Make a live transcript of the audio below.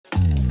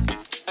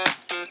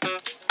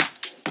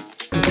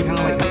Is it kind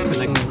of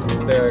like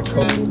they're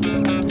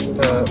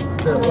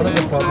one of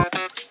the problems.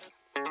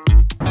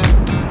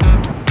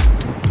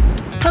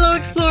 Hello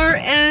Explorer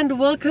and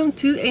welcome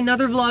to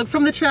another vlog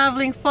from the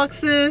Traveling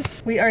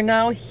Foxes. We are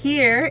now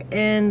here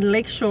in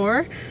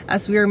Lakeshore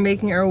as we are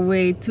making our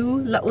way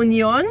to La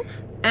Union.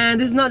 And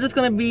this is not just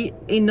going to be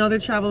another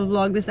travel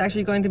vlog, this is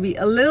actually going to be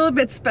a little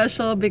bit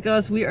special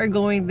because we are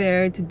going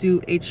there to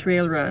do a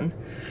trail run.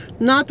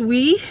 Not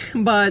we,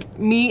 but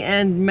me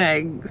and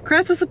Meg.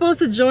 Crest was supposed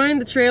to join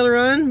the trail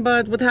run,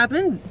 but what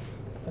happened?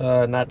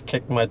 Not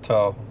kicked my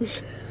toe.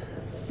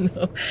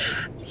 No.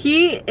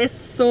 He is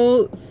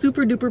so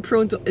super duper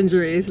prone to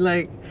injuries.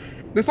 Like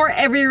before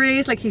every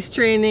race, like he's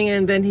training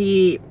and then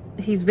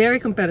he's very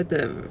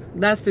competitive.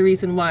 That's the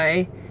reason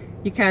why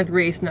you can't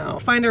race now.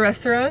 Find a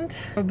restaurant.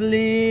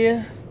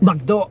 Probably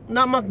McDo.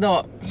 Not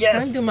McDo. Yes.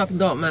 Can't do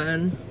McDo,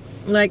 man.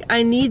 Like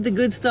I need the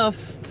good stuff.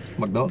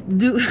 McDo.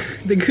 Do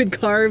the good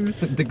carbs.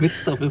 The good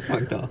stuff is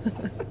McDo.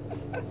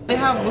 They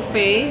have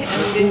buffet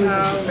and they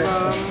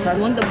have I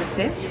want the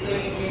buffet.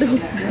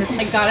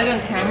 I got it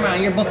on camera,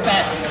 your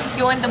buffet.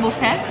 You want the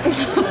buffet?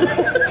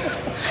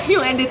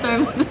 Yung editor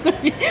mo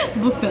sabi,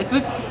 buffet,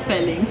 what's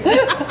spelling?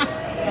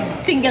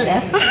 Single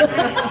F.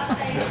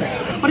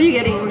 What are you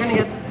getting? We're gonna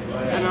get,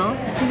 I don't know.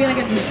 You're gonna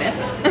get buffet?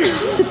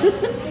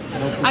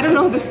 I don't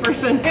know this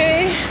person.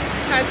 Okay,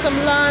 had some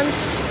lunch,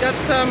 got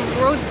some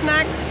road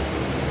snacks,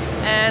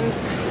 and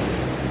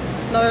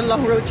another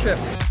long road trip.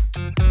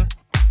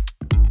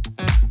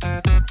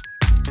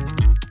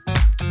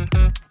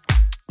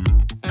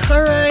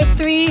 Alright,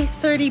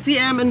 3:30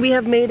 p.m. and we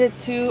have made it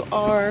to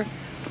our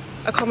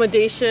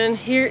accommodation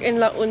here in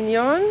La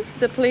Union.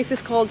 The place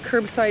is called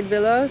Curbside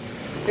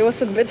Villas. It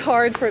was a bit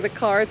hard for the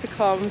car to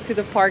come to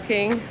the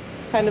parking,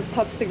 kind of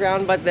touch the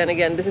ground, but then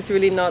again, this is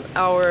really not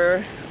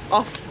our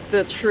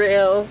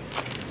off-the-trail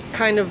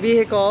kind of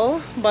vehicle,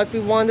 but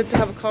we wanted to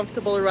have a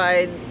comfortable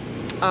ride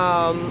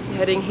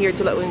heading here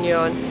to La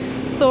Union.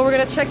 So we're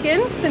gonna check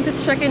in since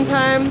it's check-in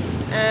time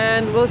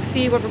and we'll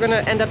see what we're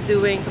gonna end up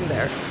doing from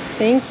there.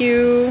 Thank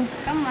you.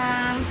 Come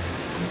on.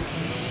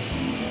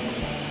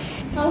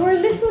 Our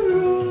little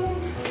room.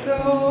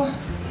 So,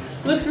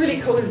 looks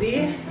really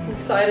cozy. I'm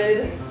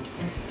excited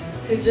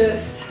to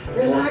just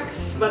relax,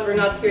 but we're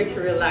not here to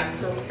relax.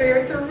 We're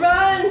here to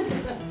run.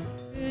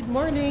 Good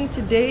morning.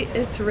 Today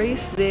is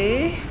race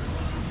day.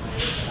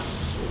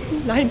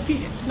 9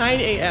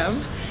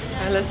 a.m.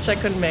 And let's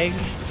check on Meg,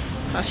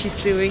 how she's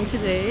doing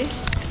today.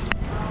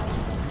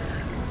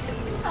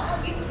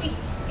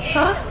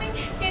 Huh?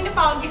 Hindi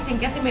pa ako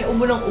gising kasi may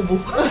ubo ng ubo.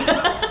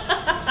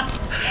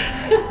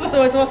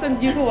 So it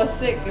wasn't you who was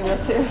sick, it was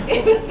him.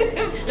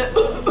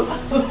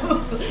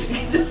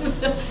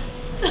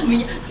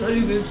 Sabi niya,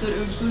 sorry babe,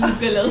 tulog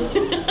ka lang.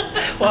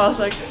 Well, I was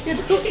like, yeah,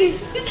 just go sleep.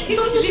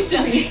 Sleep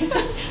lang.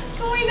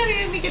 Kumain na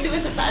rin, hindi ka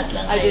diba sa taas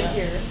lang? I didn't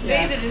hear.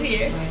 Yeah. I didn't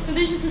hear.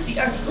 Nandun siya sa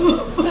CR.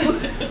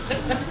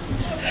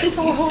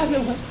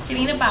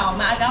 Kanina pa ako,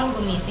 maaga akong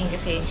gumising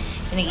kasi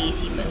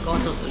pinag-iisipan ko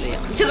kung tutuloy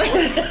ako.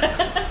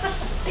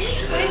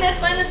 Why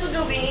not? Paano ito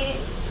gawin?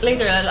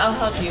 Later, I'll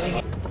help you.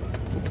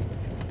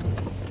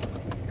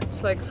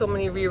 It's like so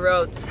many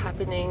reroutes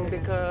happening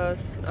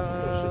because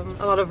a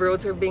lot of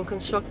roads are being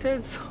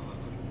constructed, so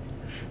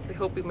we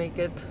hope we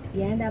make it.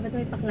 Yeah, dapat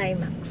may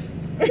pa-climax.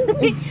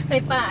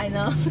 May pa,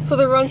 ano? So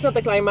the run's not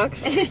the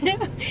climax?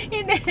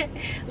 Hindi.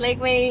 Like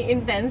may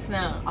intense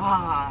na,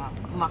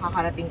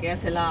 makakarating kaya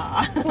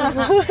sila.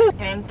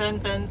 Turn, turn,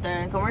 turn,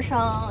 turn.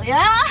 Commercial.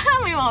 Yeah!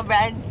 May mga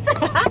brands.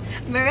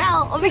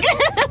 Merrell. Oh my God!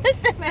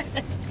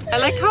 I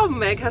like how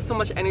Meg has so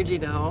much energy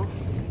now.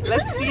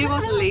 Let's see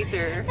about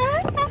later.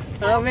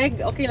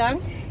 Meg, okay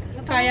lang?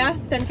 Kaya?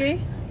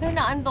 10K? Pero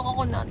naandok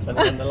ako na.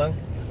 Ano lang?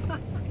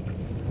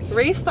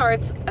 Race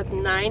starts at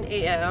 9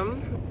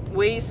 a.m.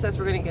 Waze says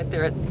we're gonna get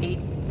there at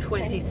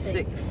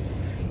 8:26.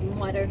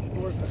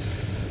 Motherfucker.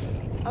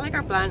 I like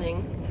our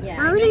planning. Yeah,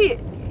 we're really,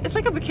 it's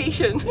like a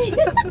vacation.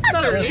 It's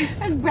not a race.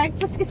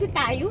 Nag-breakfast kasi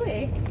tayo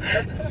eh.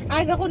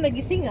 Aga ko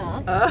nagising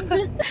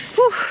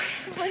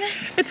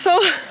It's so...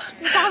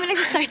 Dito kami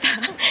nag-start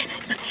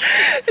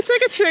It's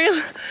like a trail.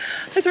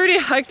 It's already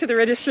a hike to the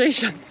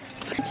registration.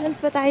 Chance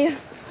ba tayo?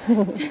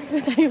 Chance ba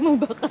tayo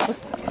mag-back out?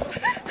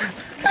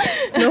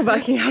 No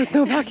backing out,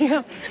 no backing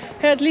out.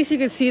 Hey, at least you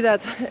can see that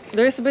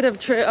there is a bit of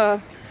tree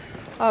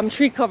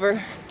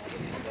cover.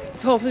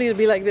 So hopefully it'll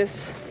be like this.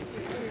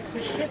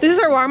 This is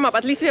our warm-up.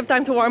 At least we have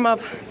time to warm up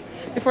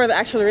before the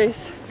actual race.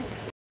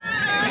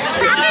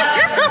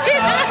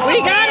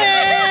 We got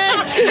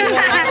it!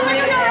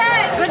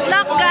 Good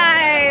luck,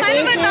 guys!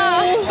 Ano ba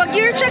to? Pag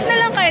year check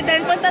na lang kayo,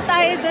 then punta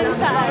tayo dun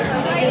sa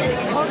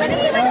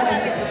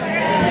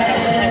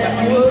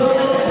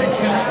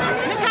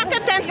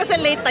Nakaka-tense kasi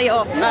late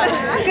tayo.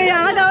 Kaya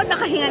nga daw,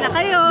 nakahinga na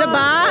kayo.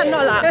 Diba?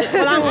 No,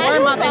 walang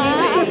warm-up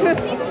anyway.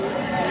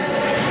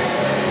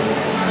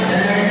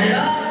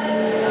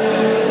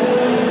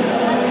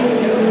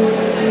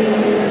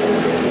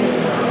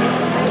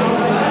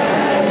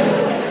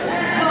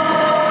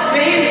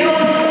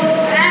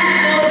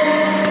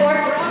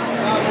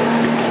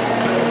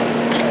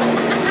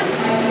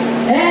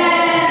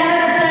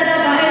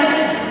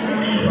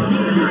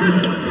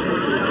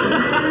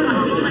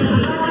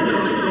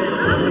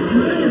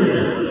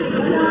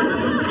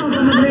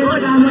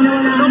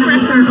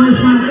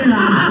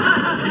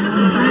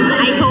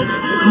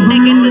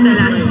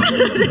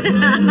 At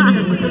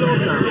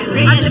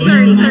the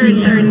third,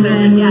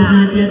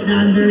 yeah.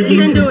 You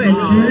can do it.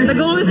 The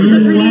goal is to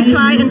just really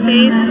try and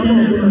pace.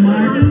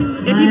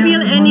 If you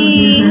feel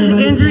any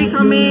injury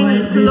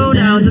coming, slow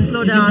down, just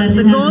slow down.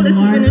 The goal is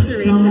to finish the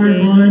race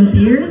today.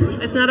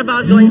 It's not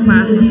about going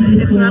fast.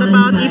 It's not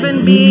about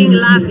even being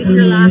last if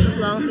you're last, as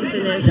long as you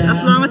finish.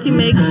 As long as you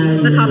make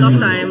the cutoff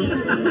time,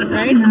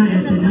 right?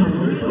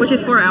 Which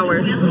is 4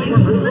 hours.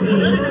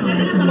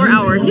 4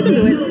 hours. You can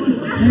do it.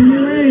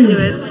 Do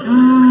it.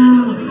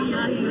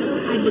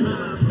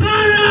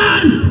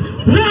 Students!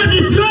 What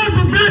is your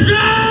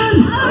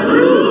profession?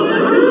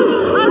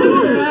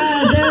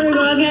 There we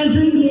go again,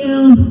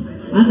 Trinkill.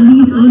 At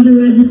least on the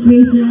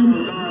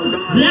registration.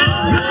 Let's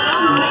go!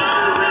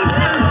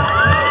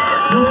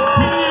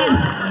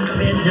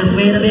 Just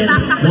wait a bit.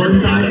 Don't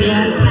start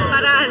yet.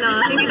 Para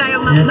ano, hindi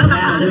tayo Let's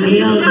have the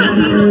real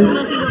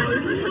numbers.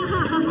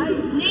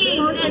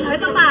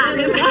 Ito pa.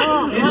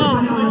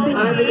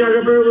 Our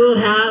videographer will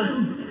have.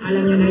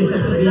 Alam niyo na yung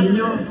sasabihin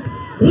niyo.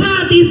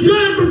 What is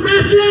your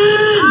profession?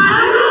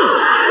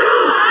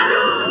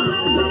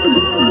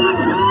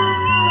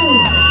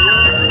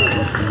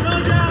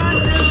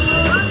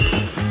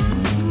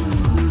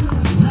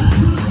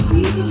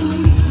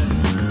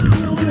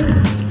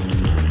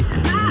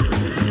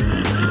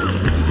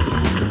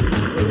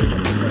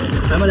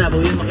 Tama na,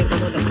 buhay makita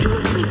mo.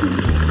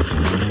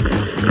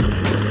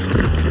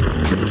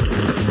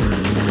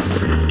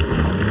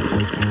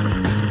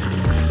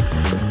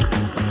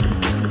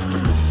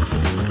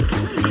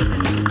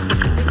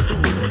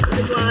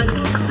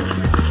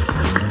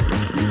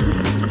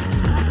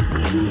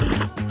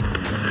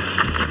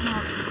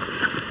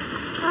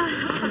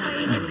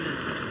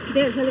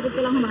 Hindi, sa likod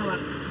ko lang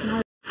humawak.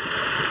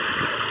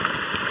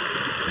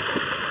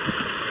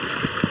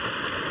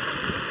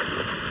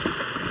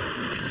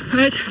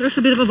 Alright, there's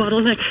a bit of a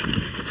bottleneck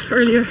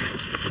earlier,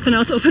 and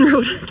now it's open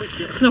road.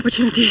 It's an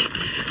opportunity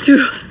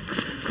to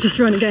just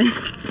run again.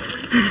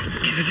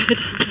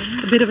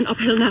 A bit of an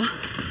uphill now.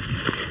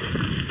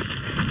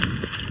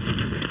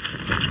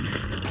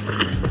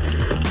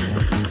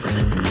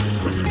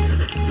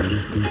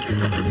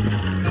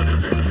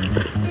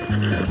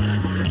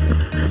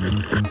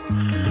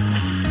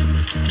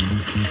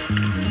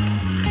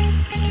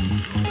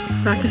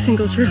 Back to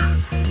single trail.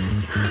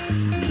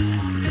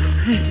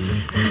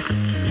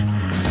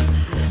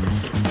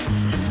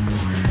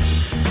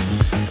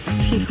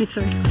 Excuse me,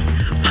 sorry.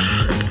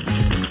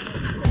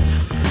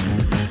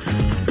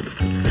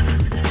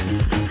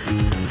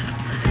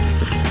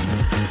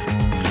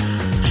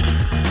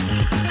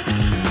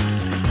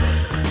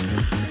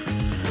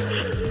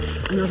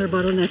 Another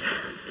bottleneck.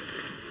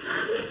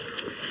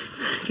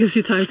 Gives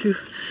you time to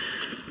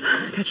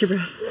catch your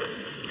breath.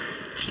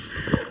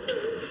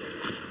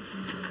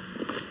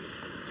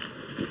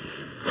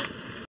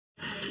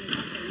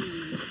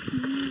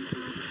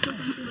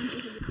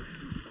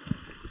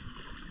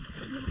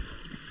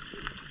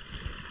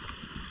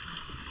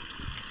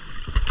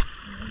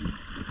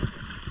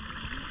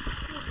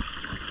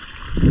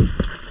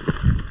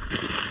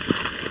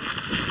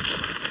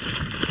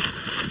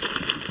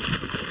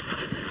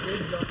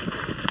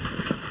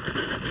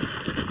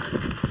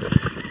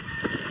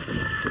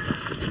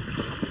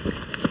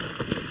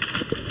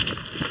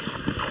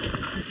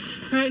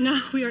 Right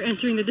now, we are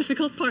entering the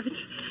difficult part.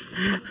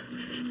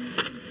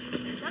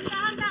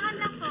 Dahan-dahan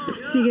lang po.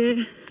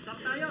 Sige.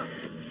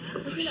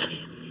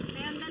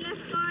 Ayan, the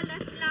left ko,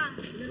 left lang.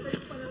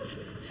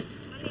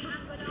 Malihan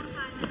ko lang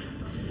kanan.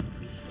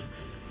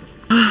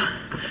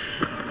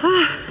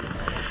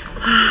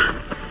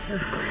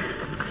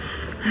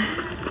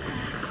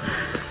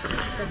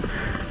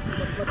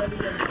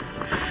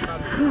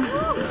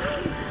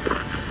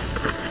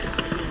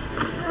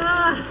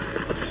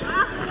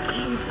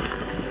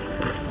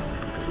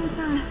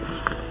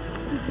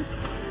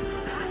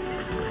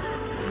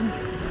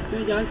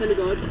 Sino dyan sa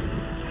likod?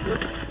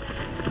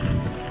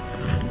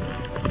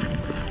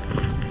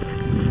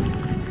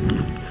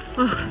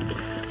 Oh,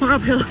 more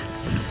uphill.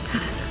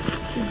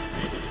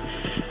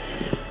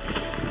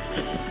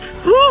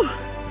 Woo!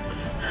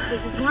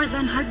 This is more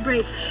than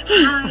heartbreak.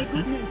 My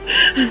goodness.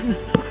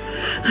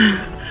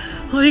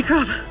 Holy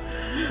crap.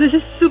 This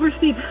is super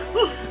steep.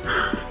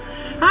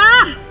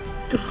 Ah!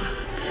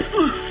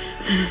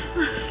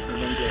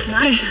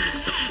 Okay.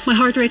 My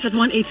heart rate's at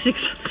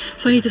 186,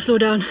 so I need to slow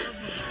down.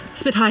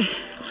 It's a bit high.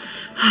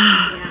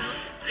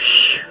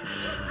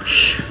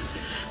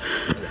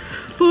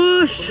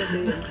 Push!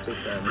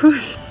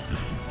 Push!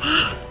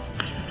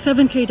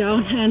 7K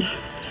down and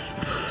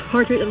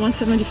heart rate at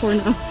 174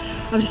 now.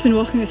 I've just been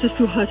walking, it's just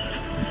too hot.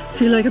 I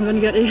feel like I'm gonna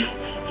get a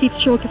heat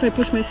stroke if I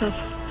push myself.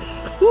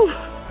 Woo.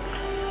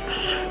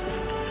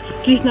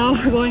 At least now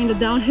we're going in the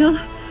downhill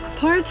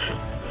part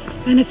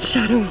and it's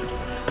shadow.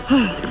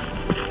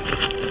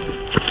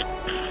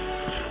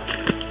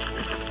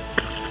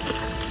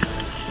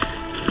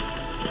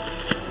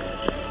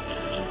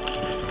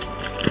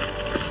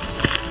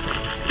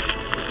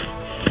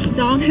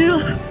 Downhill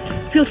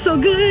feels so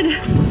good.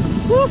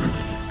 Woo.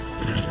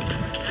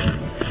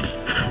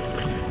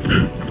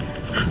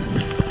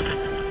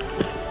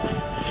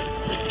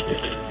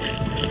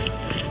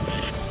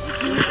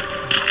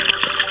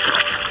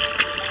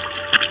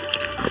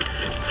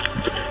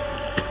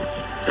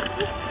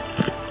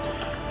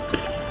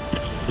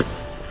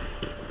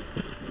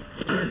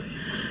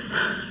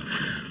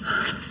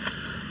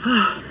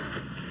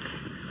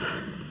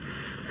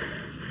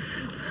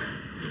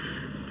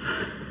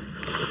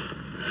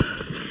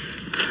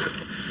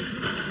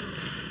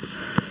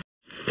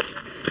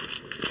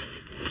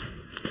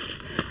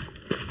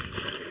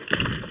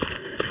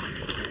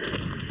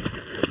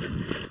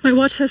 My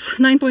watch says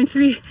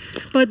 9.3,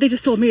 but they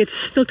just told me it's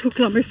still 2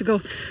 kilometers to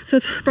go, so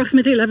it's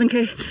approximately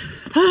 11k.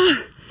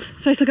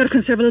 So I still gotta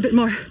conserve a little bit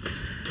more.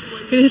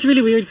 It is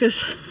really weird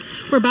because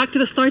we're back to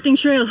the starting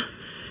trail,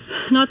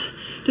 not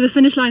to the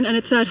finish line, and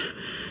it's at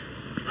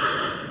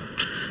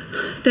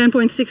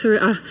 10.6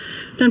 or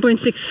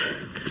 10.6.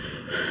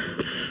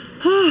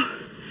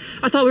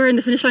 I thought we were in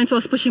the finish line, so I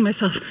was pushing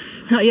myself.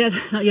 Not yet,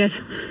 not yet.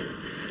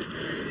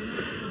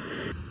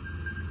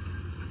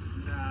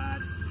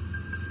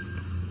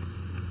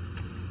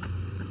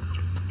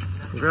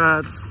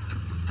 Congrats!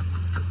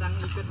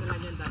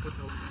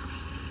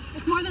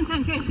 It's more than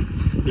 10k.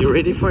 You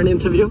ready for an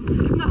interview?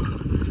 No.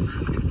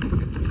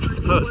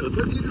 Oh, so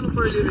What do you do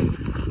for a living?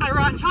 I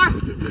run char.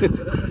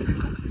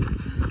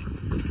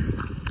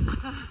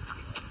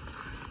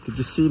 did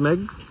you see Meg?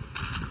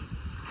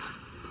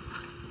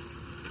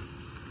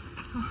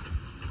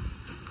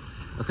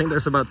 I think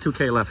there's about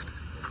 2k left.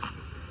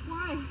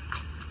 Why?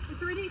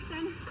 It's already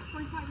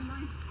 10.5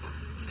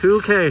 to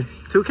 9.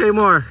 2k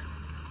more.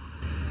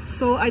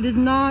 So I did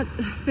not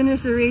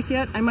finish the race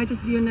yet. I might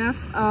just DNF.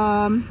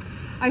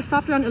 I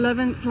stopped around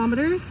 11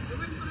 kilometers.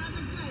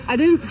 I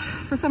didn't,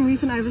 for some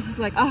reason, I was just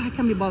like, I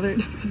can't be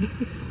bothered today.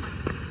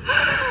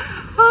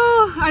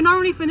 I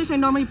normally finish, I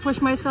normally push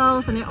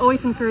myself, and I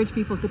always encourage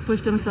people to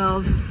push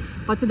themselves.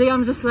 But today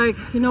I'm just like,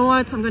 you know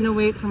what? I'm gonna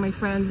wait for my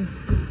friend.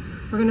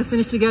 We're gonna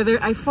finish together.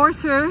 I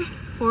force her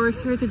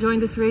to join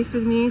this race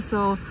with me.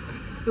 So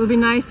it would be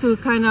nice to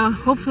kind of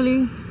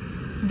hopefully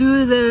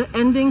do the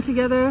ending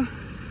together.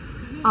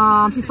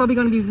 She's probably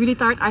going to be really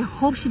tired. I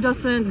hope she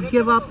doesn't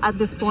give up at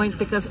this point,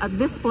 because at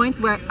this point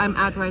where I'm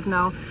at right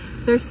now,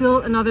 there's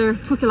still another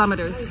 2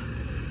 kilometers.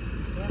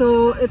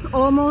 So it's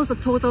almost a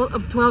total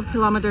of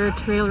 12-kilometer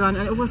trail run,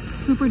 and it was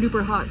super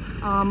duper hot.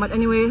 But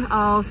anyway,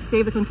 I'll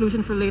save the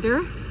conclusion for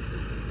later.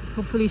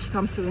 Hopefully she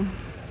comes soon.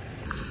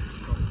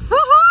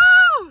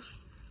 Woohoo!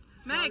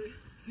 Meg!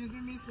 Excuse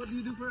me, miss, what do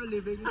you do for a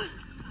living?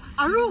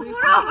 Aru!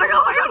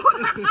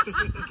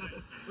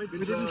 Wait, we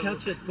didn't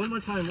catch it. One more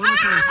time, one more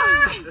time.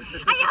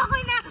 Ayoko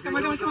na! Come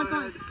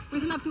on. We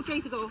still have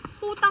 2k to go.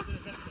 Puta!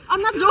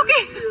 I'm not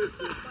joking!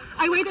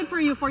 I waited for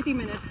you 40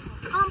 minutes.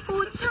 Ang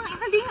putsang,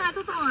 hindi nga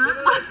totoo ha?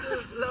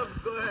 Love,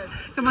 go ahead.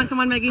 Come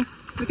on, Maggie.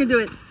 We can do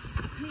it.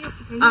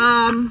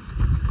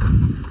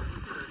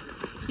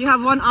 You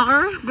have 1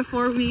 hour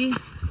before we...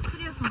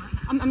 Seryoso nga.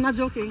 I'm not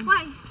joking.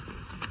 Why?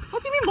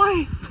 What do you mean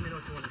why?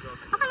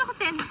 Akala ko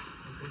 10.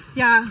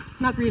 Yeah,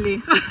 not really.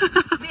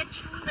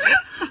 Bitch.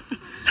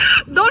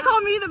 Don't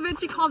call me the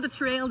bitch, you call the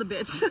trail the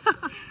bitch.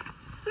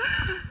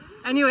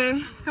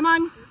 Anyway, come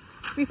on.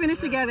 We finish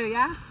together,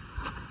 yeah?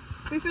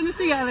 We finish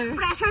together.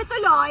 Pressure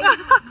tuloy.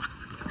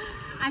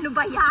 Ano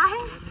ba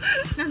yan?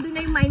 Nandun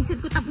na yung mindset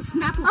ko, tapos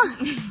na po.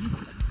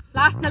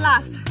 Last na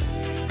last.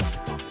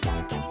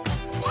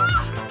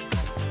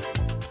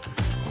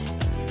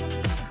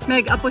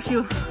 Meg, I'll push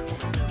you.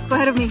 Go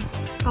ahead of me.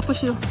 I'll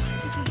push you.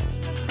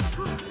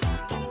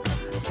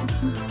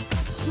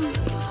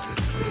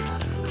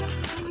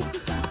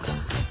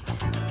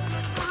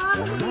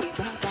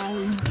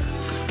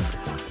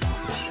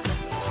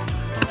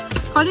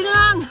 Konti na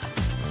lang!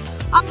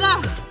 Up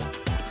na!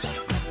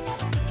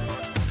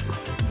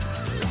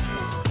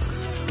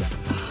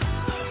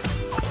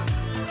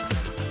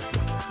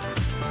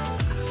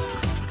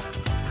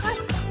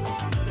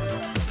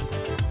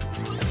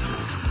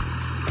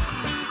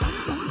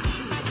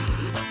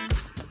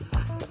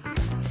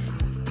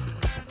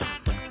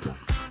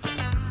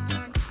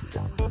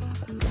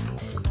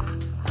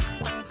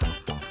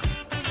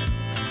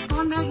 Come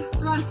on, Meg,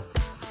 let's run.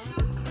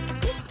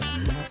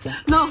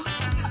 No.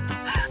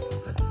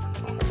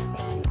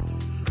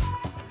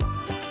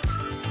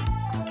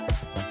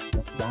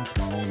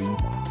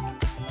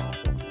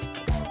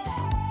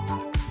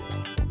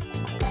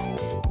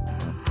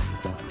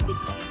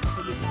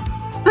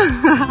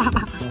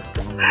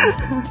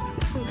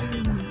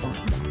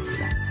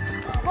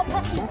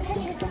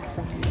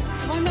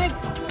 Come on, Meg.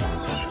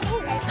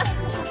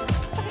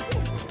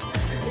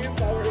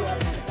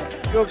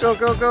 Go.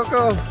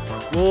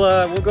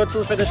 We'll go to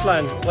the finish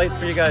line. Wait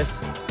for you guys.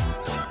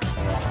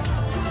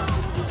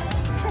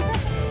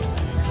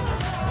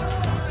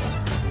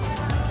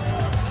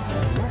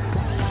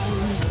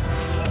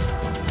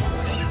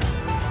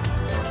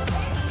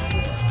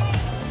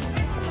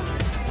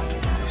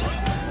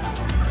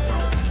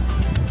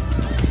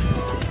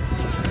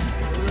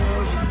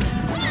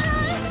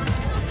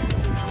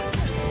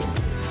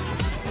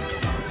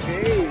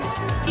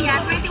 Yeah,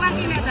 21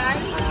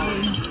 kilometers.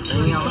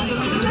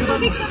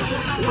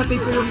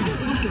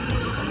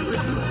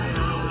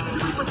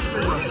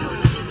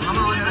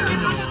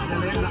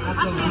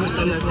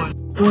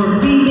 For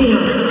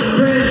female,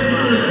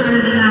 third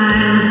of the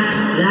line,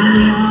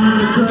 landing on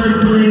the third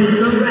place.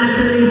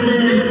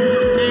 Congratulations.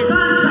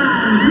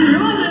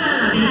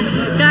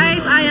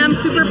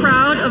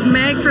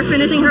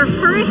 finishing her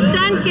first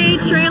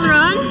 10K trail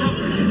run.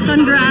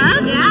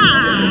 Congrats!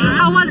 Yeah!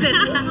 How was it?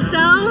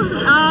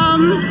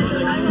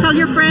 Tell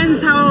your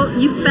friends how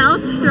you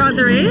felt throughout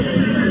the race.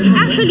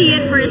 Actually,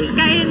 at first,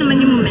 kaya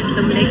naman yung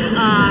momentum. Like,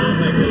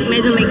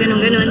 medyo may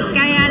ganun-ganun.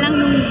 Kaya lang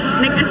nung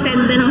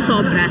nag-ascend na ng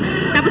sobra.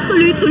 Tapos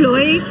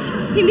tuloy-tuloy,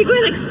 hindi ko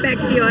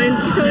na-expect yun.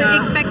 So,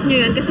 expect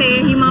nyo yun.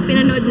 Kasi yung mga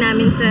pinanood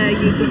namin sa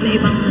YouTube na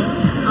ibang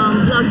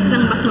vlogs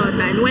ng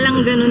Baknotan,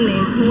 walang ganun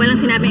eh. Walang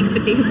sinabing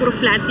expectation. Puro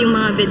flat yung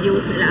mga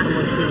videos nila.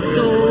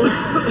 So,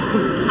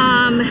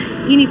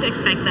 you need to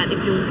expect that if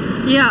you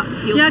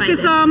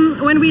because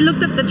when we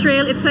looked at the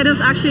trail, it said it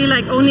was actually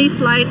like only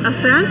slight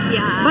ascent.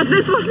 Yeah. But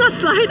this was not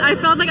slight. I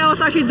felt like I was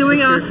actually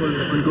doing a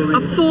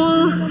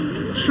full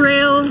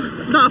trail,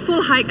 no, a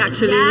full hike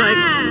actually. Yeah.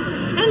 Like,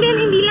 and then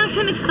hindi lang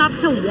siya nag-stop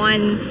sa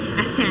one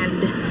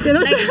ascend. You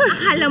know, like,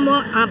 akala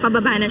mo,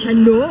 pababa na siya.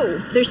 No,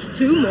 there's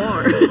 2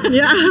 more.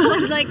 Yeah. I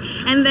was like,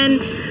 and then,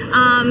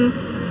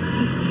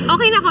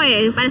 okay na ako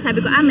eh. Parang sabi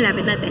ko,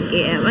 malapit na 10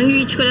 km. Ang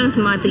reach ko lang sa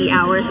mga 3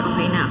 hours,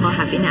 okay na ako,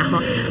 happy na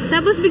ako.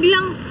 Tapos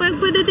biglang,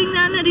 pagpadating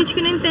na reach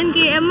ko ng 10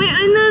 km, may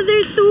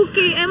another 2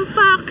 km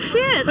pack.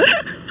 Shit!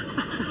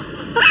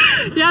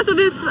 Yeah, so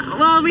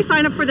we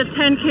signed up for the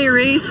 10K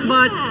race,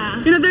 but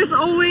you know, there's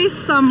always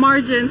some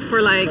margins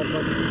for like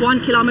 1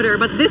 kilometer,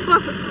 but this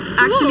was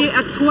actually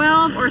a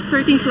 12 or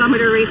 13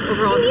 kilometer race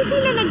overall. Hindi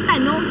sila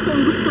nagtanong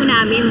kung gusto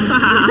namin.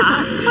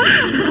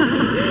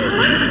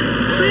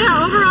 So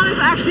yeah, overall it's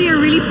actually a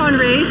really fun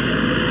race.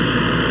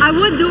 I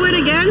would do it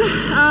again,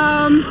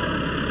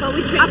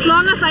 as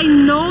long as I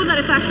know that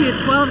it's actually a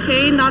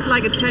 12K, not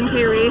like a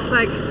 10K race.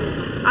 Like,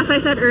 as I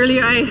said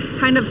earlier, I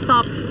kind of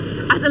stopped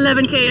at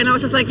 11K and I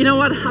was just like, you know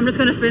what, I'm just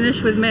gonna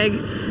finish with Meg.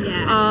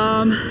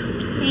 Yeah.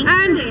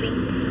 And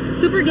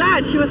super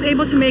glad she was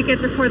able to make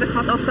it before the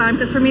cutoff time,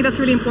 because for me that's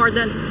really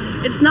important.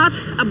 It's not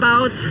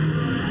about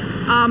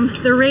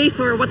the race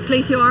or what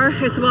place you are.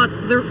 It's about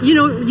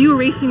you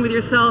racing with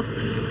yourself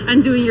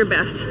and doing your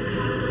best.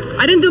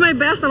 I didn't do my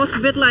best. I was a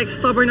bit like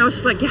stubborn. I was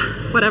just like, yeah,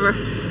 whatever,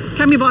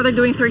 can't be bothered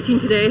doing 13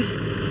 today.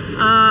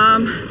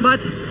 But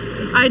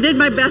I did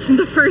my best in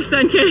the first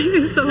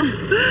 10K. So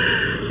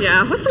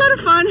yeah, it was a lot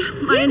of fun.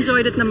 I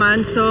enjoyed it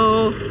naman.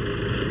 So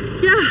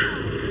yeah,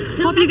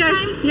 hope you guys,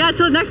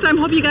 till next time,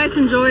 hope you guys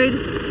enjoyed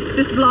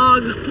this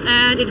vlog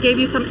and it gave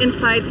you some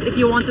insights if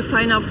you want to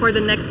sign up for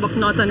the next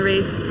Baknotan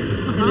race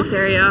in this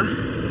area.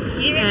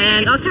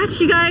 And I'll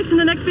catch you guys in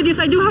the next videos.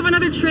 I do have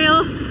another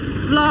trail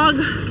vlog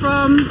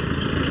from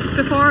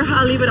before.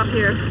 I'll leave it up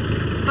here.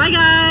 Bye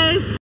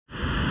guys!